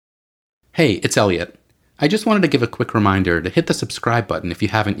Hey, it's Elliot. I just wanted to give a quick reminder to hit the subscribe button if you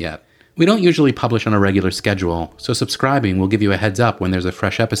haven't yet. We don't usually publish on a regular schedule, so subscribing will give you a heads up when there's a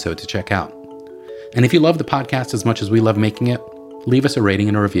fresh episode to check out. And if you love the podcast as much as we love making it, leave us a rating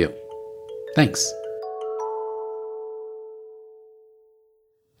and a review. Thanks.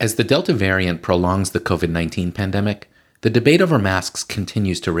 As the Delta variant prolongs the COVID-19 pandemic, the debate over masks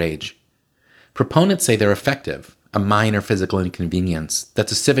continues to rage. Proponents say they're effective, a minor physical inconvenience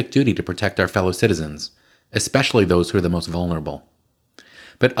that's a civic duty to protect our fellow citizens, especially those who are the most vulnerable.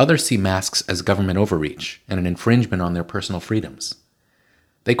 But others see masks as government overreach and an infringement on their personal freedoms.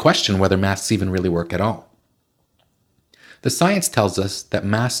 They question whether masks even really work at all. The science tells us that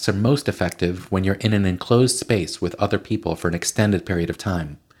masks are most effective when you're in an enclosed space with other people for an extended period of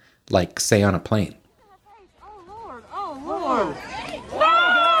time, like, say, on a plane. Oh, Lord!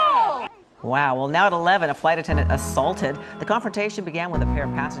 Wow, well, now at 11, a flight attendant assaulted. The confrontation began with a pair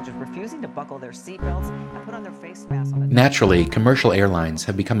of passengers refusing to buckle their seatbelts and put on their face masks. Naturally, commercial airlines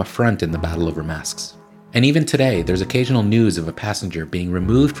have become a front in the battle over masks. And even today, there's occasional news of a passenger being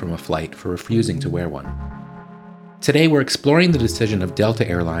removed from a flight for refusing to wear one. Today, we're exploring the decision of Delta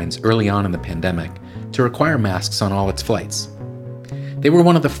Airlines early on in the pandemic to require masks on all its flights. They were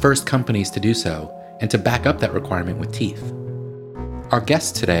one of the first companies to do so, and to back up that requirement with teeth. Our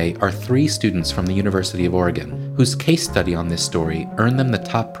guests today are 3 students from the University of Oregon, whose case study on this story earned them the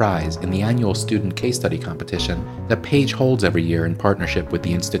top prize in the annual student case study competition that Page holds every year in partnership with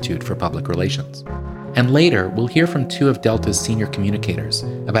the Institute for Public Relations. And later, we'll hear from 2 of Delta's senior communicators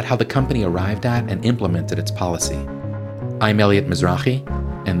about how the company arrived at and implemented its policy. I'm Elliot Mizrahi,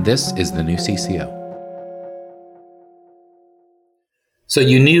 and this is the new CCO. So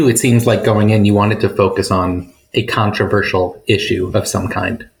you knew, it seems like going in, you wanted to focus on a controversial issue of some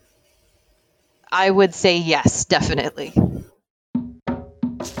kind. I would say yes, definitely.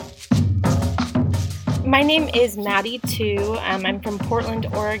 My name is Maddie Tu. I'm from Portland,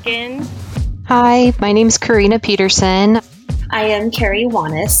 Oregon. Hi, my name's Karina Peterson. I am Carrie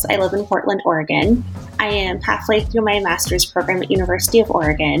Wanis. I live in Portland, Oregon. I am halfway through my master's program at University of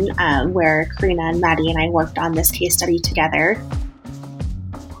Oregon, where Karina and Maddie and I worked on this case study together.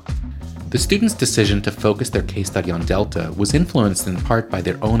 The students' decision to focus their case study on Delta was influenced in part by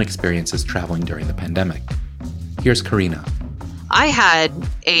their own experiences traveling during the pandemic. Here's Karina. I had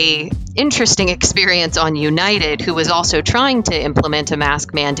an interesting experience on United, who was also trying to implement a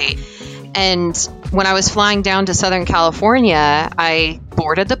mask mandate. And when I was flying down to Southern California, I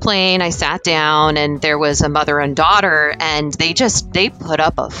boarded the plane, I sat down, and there was a mother and daughter, and they put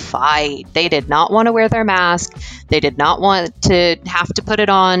up a fight. They did not want to wear their mask. They did not want to have to put it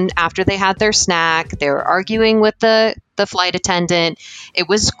on after they had their snack. They were arguing with the flight attendant. It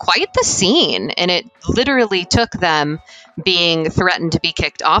was quite the scene, and it literally took them being threatened to be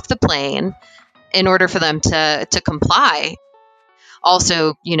kicked off the plane in order for them to comply.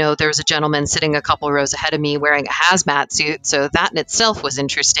 Also, there was a gentleman sitting a couple rows ahead of me wearing a hazmat suit, so that in itself was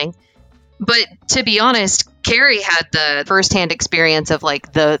interesting. But to be honest, Carrie had the firsthand experience of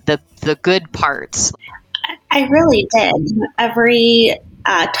like the good parts. I really did. Every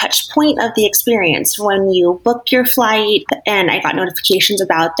touch point of the experience, when you booked your flight and I got notifications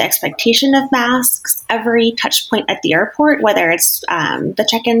about the expectation of masks, every touch point at the airport, whether it's the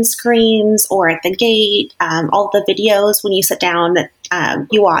check-in screens or at the gate, all the videos when you sit down that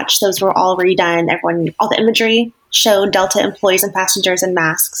you watch, those were all redone. All the imagery showed Delta employees and passengers in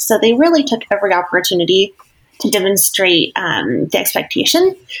masks. So they really took every opportunity to demonstrate the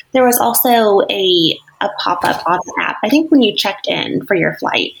expectation. There was also a pop-up on the app, I think when you checked in for your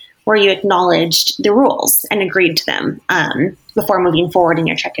flight, where you acknowledged the rules and agreed to them before moving forward in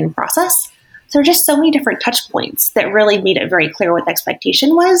your check-in process. So there are just so many different touch points that really made it very clear what the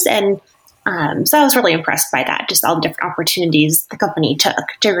expectation was. And so I was really impressed by that, just all the different opportunities the company took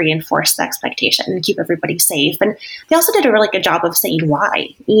to reinforce the expectation and keep everybody safe. And they also did a really good job of saying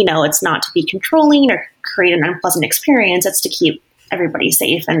why. It's not to be controlling or create an unpleasant experience. It's to keep everybody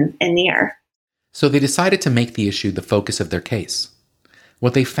safe and in the air. So they decided to make the issue the focus of their case.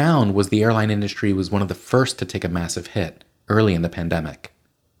 What they found was the airline industry was one of the first to take a massive hit early in the pandemic.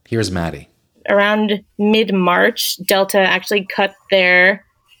 Here's Maddie. Around mid-March, Delta actually cut their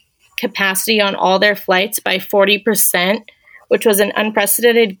capacity on all their flights by 40%, which was an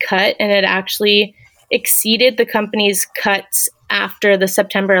unprecedented cut, and it actually exceeded the company's cuts after the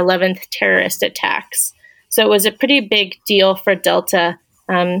September 11th terrorist attacks. So it was a pretty big deal for Delta,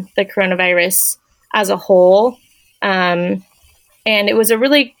 the coronavirus as a whole. And it was a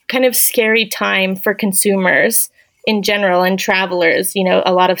really kind of scary time for consumers in general and travelers.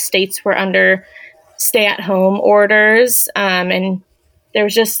 A lot of states were under stay-at-home orders, and there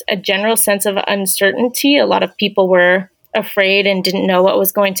was just a general sense of uncertainty. A lot of people were afraid and didn't know what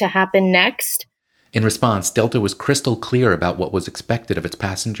was going to happen next. In response, Delta was crystal clear about what was expected of its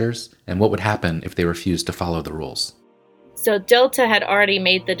passengers and what would happen if they refused to follow the rules. So Delta had already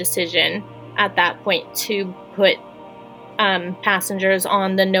made the decision at that point to put passengers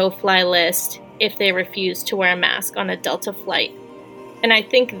on the no-fly list if they refused to wear a mask on a Delta flight. And I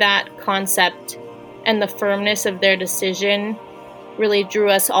think that concept and the firmness of their decision really drew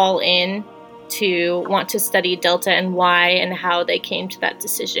us all in to want to study Delta and why and how they came to that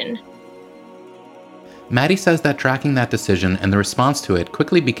decision. Maddie says that tracking that decision and the response to it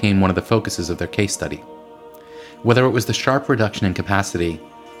quickly became one of the focuses of their case study. Whether it was the sharp reduction in capacity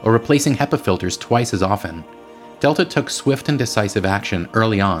or replacing HEPA filters twice as often, Delta took swift and decisive action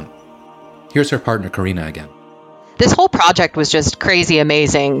early on. Here's her partner Karina again. This whole project was just crazy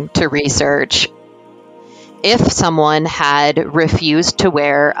amazing to research. If someone had refused to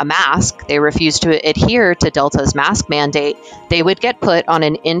wear a mask, they refused to adhere to Delta's mask mandate, they would get put on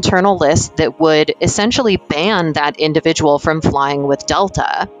an internal list that would essentially ban that individual from flying with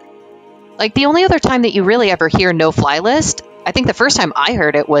Delta. Like, the only other time that you really ever hear no-fly list, I think the first time I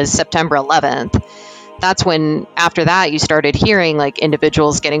heard it was September 11th. That's when, after that, you started hearing, like,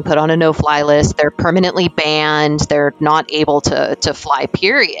 individuals getting put on a no-fly list. They're permanently banned. They're not able to fly,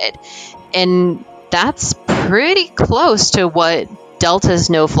 period. And that's pretty close to what Delta's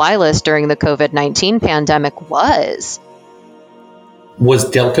no-fly list during the COVID-19 pandemic was. Was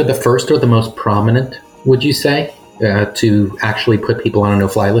Delta the first or the most prominent, would you say, to actually put people on a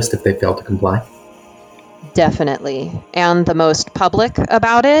no-fly list if they failed to comply? Definitely. And the most public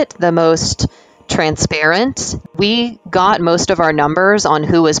about it, the most transparent. We got most of our numbers on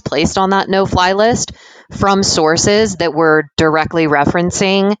who was placed on that no-fly list from sources that were directly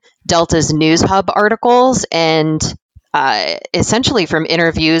referencing Delta's News Hub articles and essentially from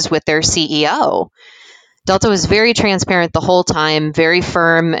interviews with their CEO. Delta was very transparent the whole time, very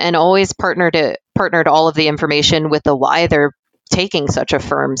firm, and always partnered all of the information with the why they're taking such a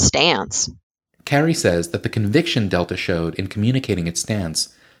firm stance. Carrie says that the conviction Delta showed in communicating its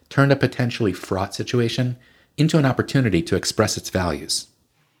stance turned a potentially fraught situation into an opportunity to express its values.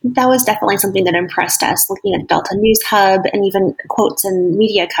 That was definitely something that impressed us, looking at Delta News Hub and even quotes in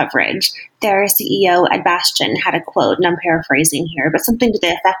media coverage. Their CEO, Ed Bastian, had a quote, and I'm paraphrasing here, but something to the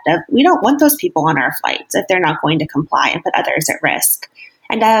effect of, we don't want those people on our flights if they're not going to comply and put others at risk.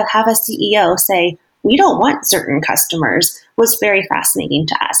 And to have a CEO say, we don't want certain customers, was very fascinating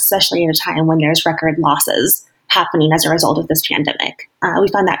to us, especially at a time when there's record losses happening as a result of this pandemic. We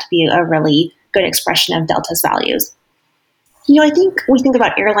found that to be a really good expression of Delta's values. I think we think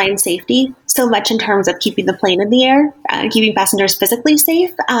about airline safety so much in terms of keeping the plane in the air, keeping passengers physically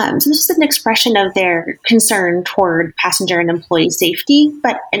safe. So this is an expression of their concern toward passenger and employee safety,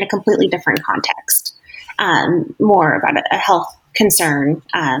 but in a completely different context. More about a health concern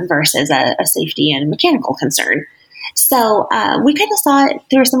versus a safety and mechanical concern. So we kind of saw it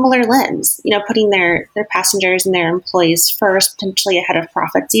through a similar lens, putting their passengers and their employees first, potentially ahead of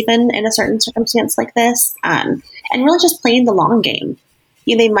profits even in a certain circumstance like this, and really just playing the long game.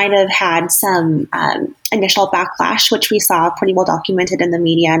 They might have had some initial backlash, which we saw pretty well documented in the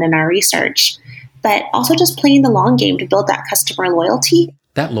media and in our research, but also just playing the long game to build that customer loyalty.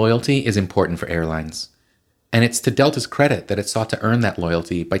 That loyalty is important for airlines, and it's to Delta's credit that it sought to earn that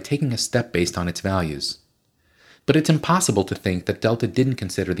loyalty by taking a step based on its values. But it's impossible to think that Delta didn't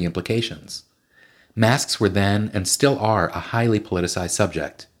consider the implications. Masks were then and still are a highly politicized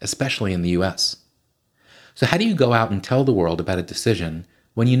subject, especially in the US. So how do you go out and tell the world about a decision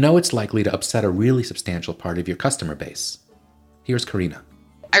when you know it's likely to upset a really substantial part of your customer base? Here's Karina.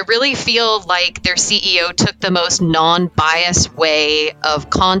 I really feel like their CEO took the most non-biased way of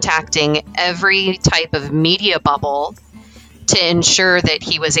contacting every type of media bubble to ensure that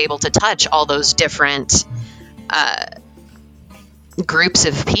he was able to touch all those different groups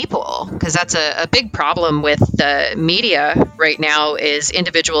of people, because that's a big problem with the media right now, is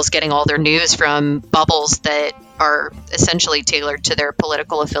individuals getting all their news from bubbles that are essentially tailored to their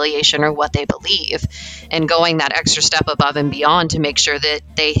political affiliation or what they believe, and going that extra step above and beyond to make sure that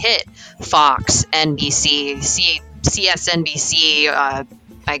they hit Fox, NBC, CSNBC,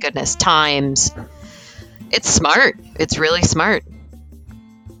 my goodness, Times. It's smart. It's really smart.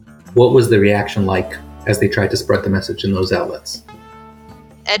 What was the reaction like as they tried to spread the message in those outlets?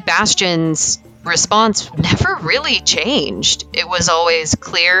 Ed Bastian's response never really changed. It was always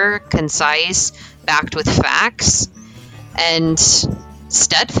clear, concise, backed with facts, and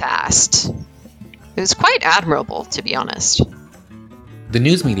steadfast. It was quite admirable, to be honest. The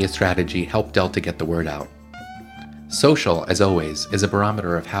news media strategy helped Delta get the word out. Social, as always, is a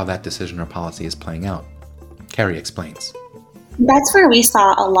barometer of how that decision or policy is playing out. Carrie explains. That's where we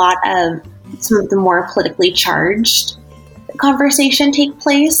saw a lot of some of the more politically charged conversation take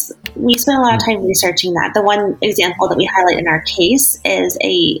place. We spent a lot of time researching that. The one example that we highlight in our case is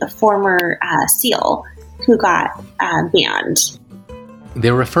a former SEAL who got banned.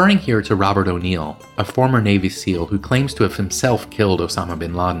 They're referring here to Robert O'Neill, a former Navy SEAL who claims to have himself killed Osama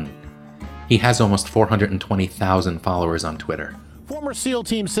bin Laden. He has almost 420,000 followers on Twitter. Former SEAL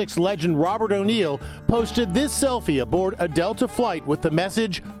Team 6 legend Robert O'Neill posted this selfie aboard a Delta flight with the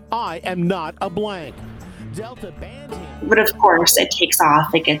message, "I am not a blank." Delta banned him. But of course, it takes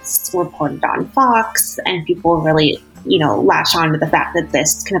off. It gets reported on Fox, and people really, latch on to the fact that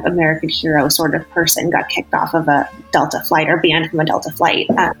this kind of American hero sort of person got kicked off of a Delta flight or banned from a Delta flight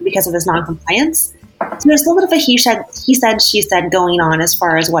because of his noncompliance. So there's a little bit of a he said, she said going on as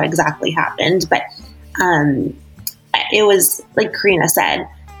far as what exactly happened. But it was, like Karina said,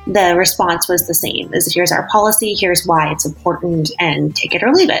 the response was the same. Is here's our policy, here's why it's important, and take it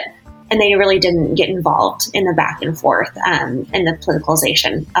or leave it. And they really didn't get involved in the back and forth and the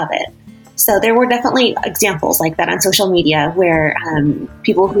politicalization of it. So there were definitely examples like that on social media where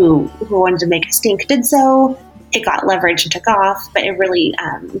people who wanted to make a stink did so. It got leveraged and took off, but it really,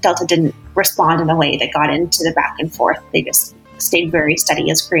 Delta didn't respond in a way that got into the back and forth. They just stayed very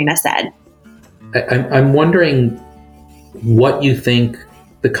steady, as Karina said. I'm wondering what you think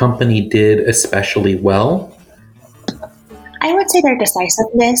the company did especially well. I would say their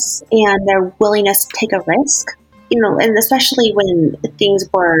decisiveness and their willingness to take a risk, and especially when things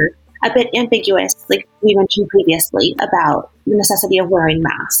were a bit ambiguous, like we mentioned previously, about the necessity of wearing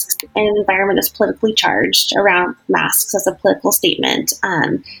masks. And an environment that's politically charged around masks as a political statement,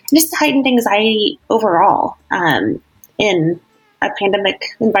 and just heightened anxiety overall in a pandemic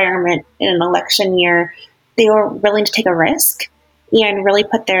environment in an election year. They were willing to take a risk and really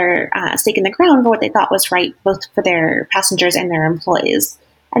put their stake in the ground for what they thought was right, both for their passengers and their employees.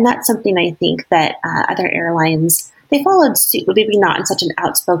 And that's something I think that other airlines, they followed suit, but maybe not in such an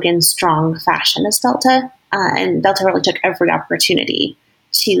outspoken, strong fashion as Delta. And Delta really took every opportunity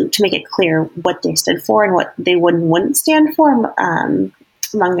to make it clear what they stood for and what they would and wouldn't stand for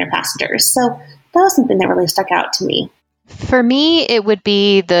among their passengers. So that was something that really stuck out to me. For me, it would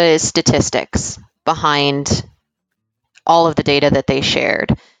be the statistics behind all of the data that they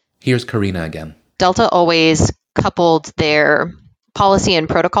shared. Here's Karina again. Delta always coupled their policy and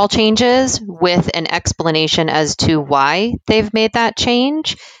protocol changes with an explanation as to why they've made that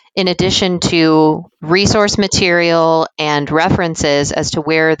change, in addition to resource material and references as to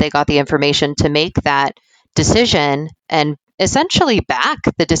where they got the information to make that decision, and essentially back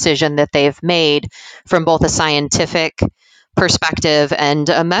the decision that they've made from both a scientific perspective and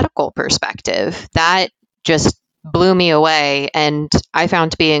a medical perspective. That just blew me away, and I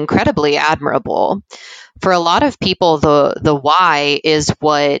found to be incredibly admirable. For a lot of people, the why is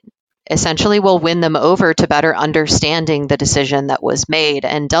what essentially will win them over to better understanding the decision that was made.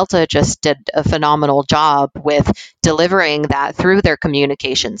 And Delta just did a phenomenal job with delivering that through their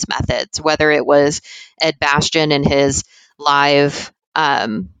communications methods, whether it was Ed Bastian and his live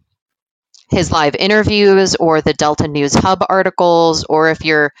interviews, or the Delta News Hub articles, or if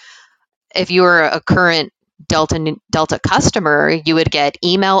you're a current Delta customer, you would get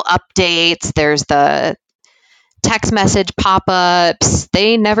email updates. There's the text message pop-ups.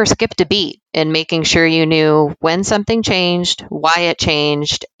 They never skipped a beat in making sure you knew when something changed, why it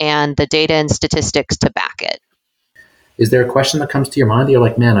changed, and the data and statistics to back it. Is there a question that comes to your mind that you're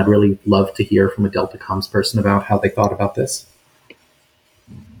like, man, I'd really love to hear from a Delta comms person about how they thought about this?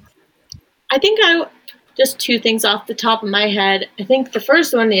 I think just two things off the top of my head. I think the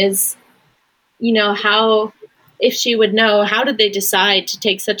first one is, how, if she would know, how did they decide to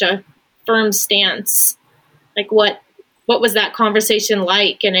take such a firm stance? Like what was that conversation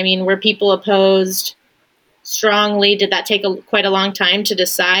like? And I mean, were people opposed strongly? Did that take quite a long time to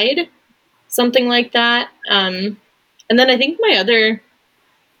decide something like that? And then I think my other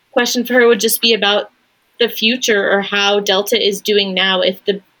question for her would just be about the future, or how Delta is doing now, if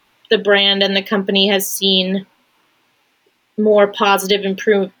the brand and the company has seen more positive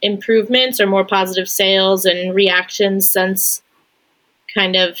improvements or more positive sales and reactions since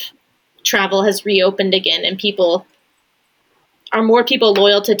kind of travel has reopened again, and more people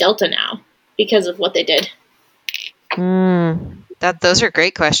loyal to Delta now because of what they did. Those are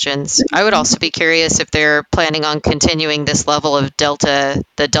great questions. I would also be curious if they're planning on continuing this level of the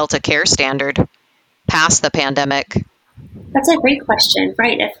Delta Care standard past the pandemic. That's a great question,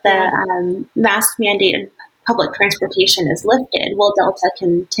 right? If the mask mandate and public transportation is lifted, will Delta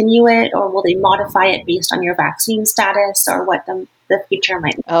continue it, or will they modify it based on your vaccine status, or what the future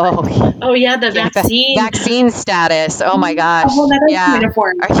might look like? Oh yeah, the vaccine. Vaccine status. Oh my gosh. A whole other Yeah.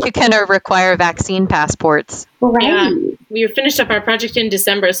 uniform. Are you going to require vaccine passports? Right. Yeah, we finished up our project in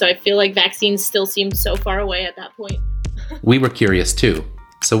December, so I feel like vaccines still seem so far away at that point. We were curious too,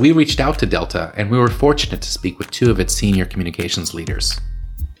 so we reached out to Delta and we were fortunate to speak with two of its senior communications leaders.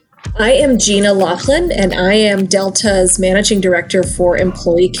 I am Gina Laughlin, and I am Delta's Managing Director for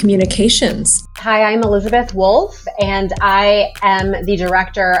Employee Communications. Hi, I'm Elizabeth Wolf, and I am the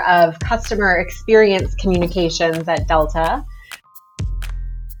Director of Customer Experience Communications at Delta.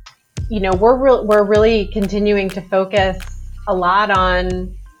 You know, we're really continuing to focus a lot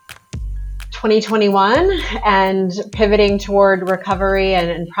on 2021 and pivoting toward recovery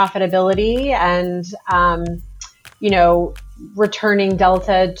and profitability and, returning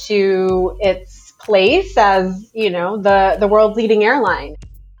Delta to its place as, the world's leading airline.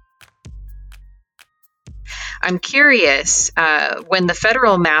 I'm curious, when the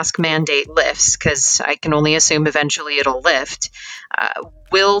federal mask mandate lifts, because I can only assume eventually it'll lift,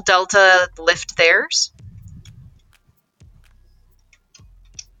 will Delta lift theirs?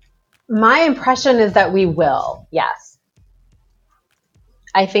 My impression is that we will, yes.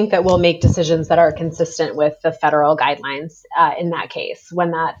 I think that we'll make decisions that are consistent with the federal guidelines in that case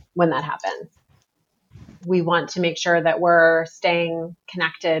when that happens. We want to make sure that we're staying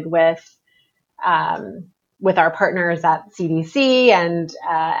connected with our partners at CDC and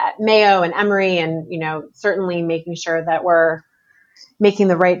at Mayo and Emory, and certainly making sure that we're making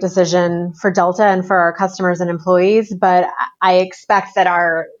the right decision for Delta and for our customers and employees. But I expect that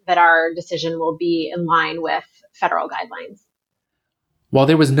our decision will be in line with federal guidelines. While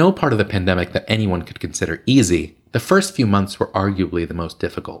there was no part of the pandemic that anyone could consider easy, the first few months were arguably the most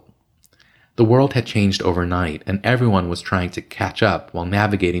difficult. The world had changed overnight, and everyone was trying to catch up while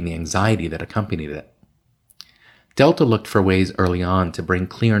navigating the anxiety that accompanied it. Delta looked for ways early on to bring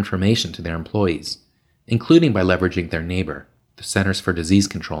clear information to their employees, including by leveraging their neighbor, the Centers for Disease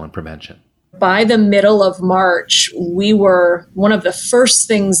Control and Prevention. By the middle of March, we were one of the first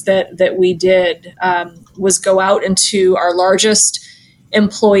things that we did was go out into our largest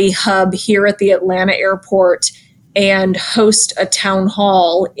employee hub here at the Atlanta airport and host a town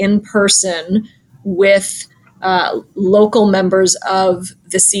hall in person with local members of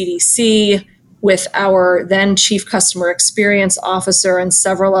the CDC, with our then Chief Customer Experience Officer and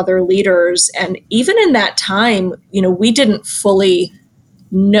several other leaders. And even in that time, we didn't fully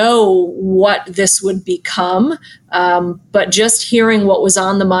know what this would become, but just hearing what was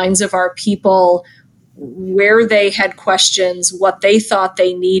on the minds of our people, where they had questions, what they thought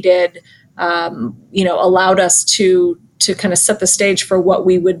they needed, allowed us to kind of set the stage for what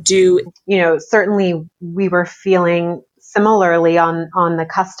we would do. Certainly we were feeling similarly on the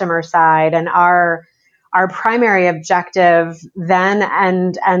customer side, and our primary objective then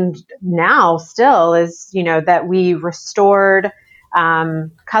and now still is, that we restored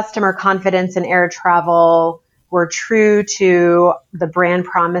customer confidence in air travel. We're true to the brand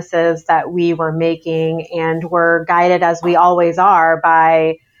promises that we were making, and we're guided, as we always are,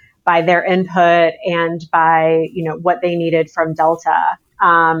 by their input and by what they needed from Delta.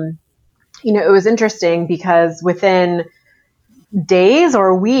 It was interesting because within days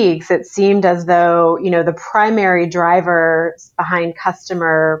or weeks, it seemed as though the primary drivers behind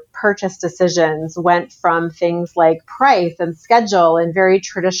customer purchase decisions went from things like price and schedule and very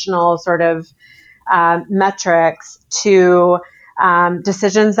traditional sort of metrics to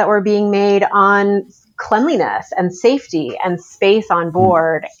decisions that were being made on cleanliness and safety and space on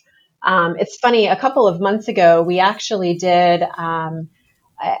board. It's funny, a couple of months ago, we actually did,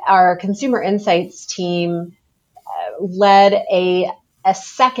 our consumer insights team led a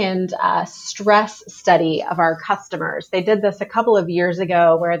second stress study of our customers. They did this a couple of years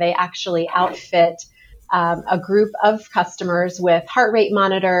ago where they actually outfit a group of customers with heart rate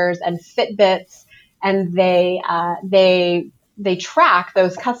monitors and Fitbits, and they track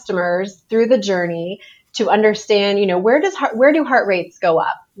those customers through the journey to understand, where do heart rates go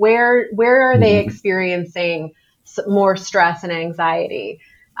up? Where are they experiencing more stress and anxiety?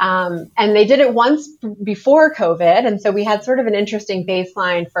 And they did it once before COVID. And so we had sort of an interesting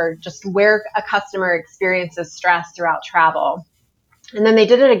baseline for just where a customer experiences stress throughout travel. And then they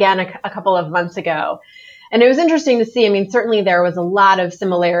did it again a couple of months ago. And it was interesting to see. I mean, certainly there was a lot of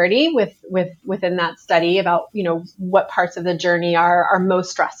similarity within that study about, what parts of the journey are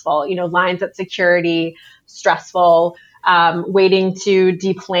most stressful, lines at security, stressful, waiting to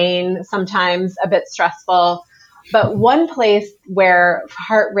deplane, sometimes a bit stressful. But one place where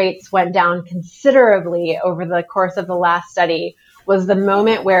heart rates went down considerably over the course of the last study was the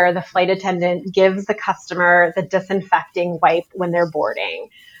moment where the flight attendant gives the customer the disinfecting wipe when they're boarding.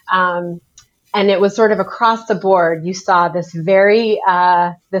 And it was sort of across the board. You saw this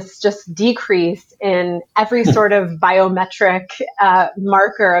this just decrease in every sort of biometric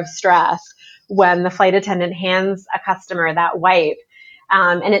marker of stress when the flight attendant hands a customer that wipe.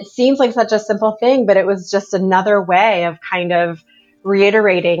 And it seems like such a simple thing, but it was just another way of kind of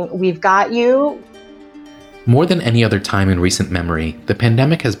reiterating, we've got you. More than any other time in recent memory, the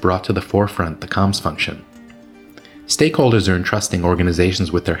pandemic has brought to the forefront the comms function. Stakeholders are entrusting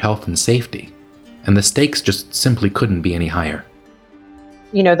organizations with their health and safety, and the stakes just simply couldn't be any higher.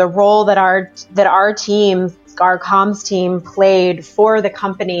 You know, the role that our team, our comms team, played for the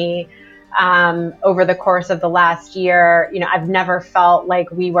company over the course of the last year, you know, I've never felt like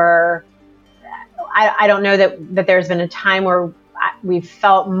we were. I don't know that there's been a time where we've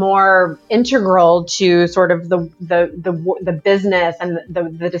felt more integral to sort of the business and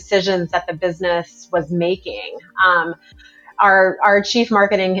the decisions that the business was making. Our chief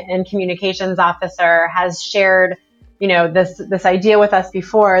marketing and communications officer has shared, you know, this idea with us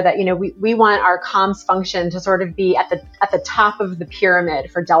before that, you know, we want our comms function to sort of be at the top of the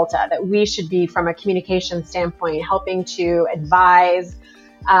pyramid for Delta, that we should be, from a communication standpoint, helping to advise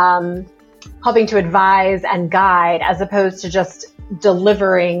and guide, as opposed to just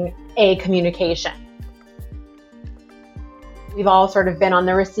delivering a communication. We've all sort of been on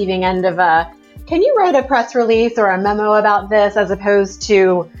the receiving end of can you write a press release or a memo about this, as opposed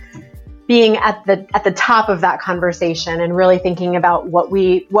to being at the top of that conversation and really thinking about what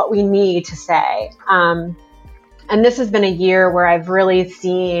we need to say. And this has been a year where I've really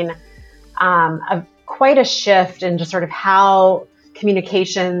seen quite a shift in just sort of how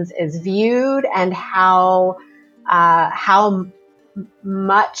communications is viewed and how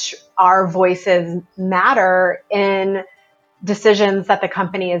much our voices matter in decisions that the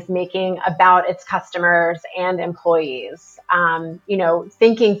company is making about its customers and employees. You know,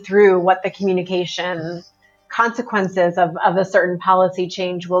 thinking through what the communication consequences of a certain policy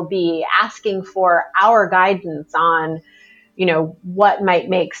change will be, asking for our guidance on, you know, what might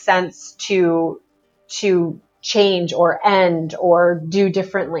make sense to change or end or do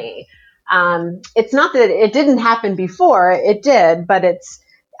differently. It's not that it didn't happen before, it did, but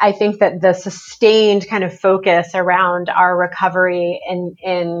I think that the sustained kind of focus around our recovery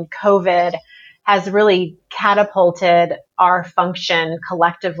in COVID has really catapulted our function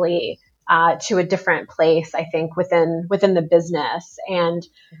collectively to a different place, I think, within the business. And,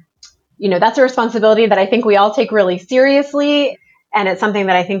 you know, that's a responsibility that I think we all take really seriously. And it's something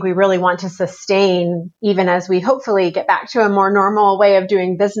that I think we really want to sustain, even as we hopefully get back to a more normal way of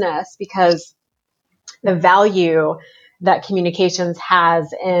doing business, because the value that communications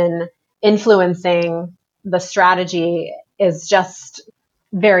has in influencing the strategy is just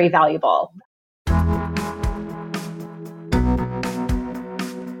very valuable.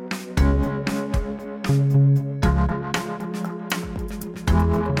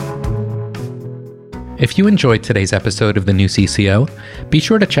 If you enjoyed today's episode of The New CCO, be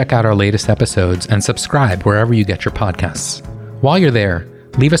sure to check out our latest episodes and subscribe wherever you get your podcasts. While you're there,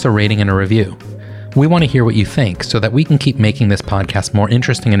 leave us a rating and a review. We want to hear what you think so that we can keep making this podcast more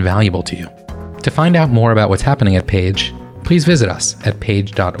interesting and valuable to you. To find out more about what's happening at Page, please visit us at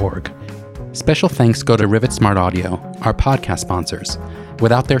page.org. Special thanks go to Rivet Smart Audio, our podcast sponsors.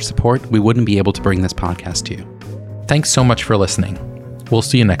 Without their support, we wouldn't be able to bring this podcast to you. Thanks so much for listening. We'll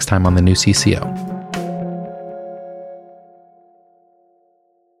see you next time on The New CCO.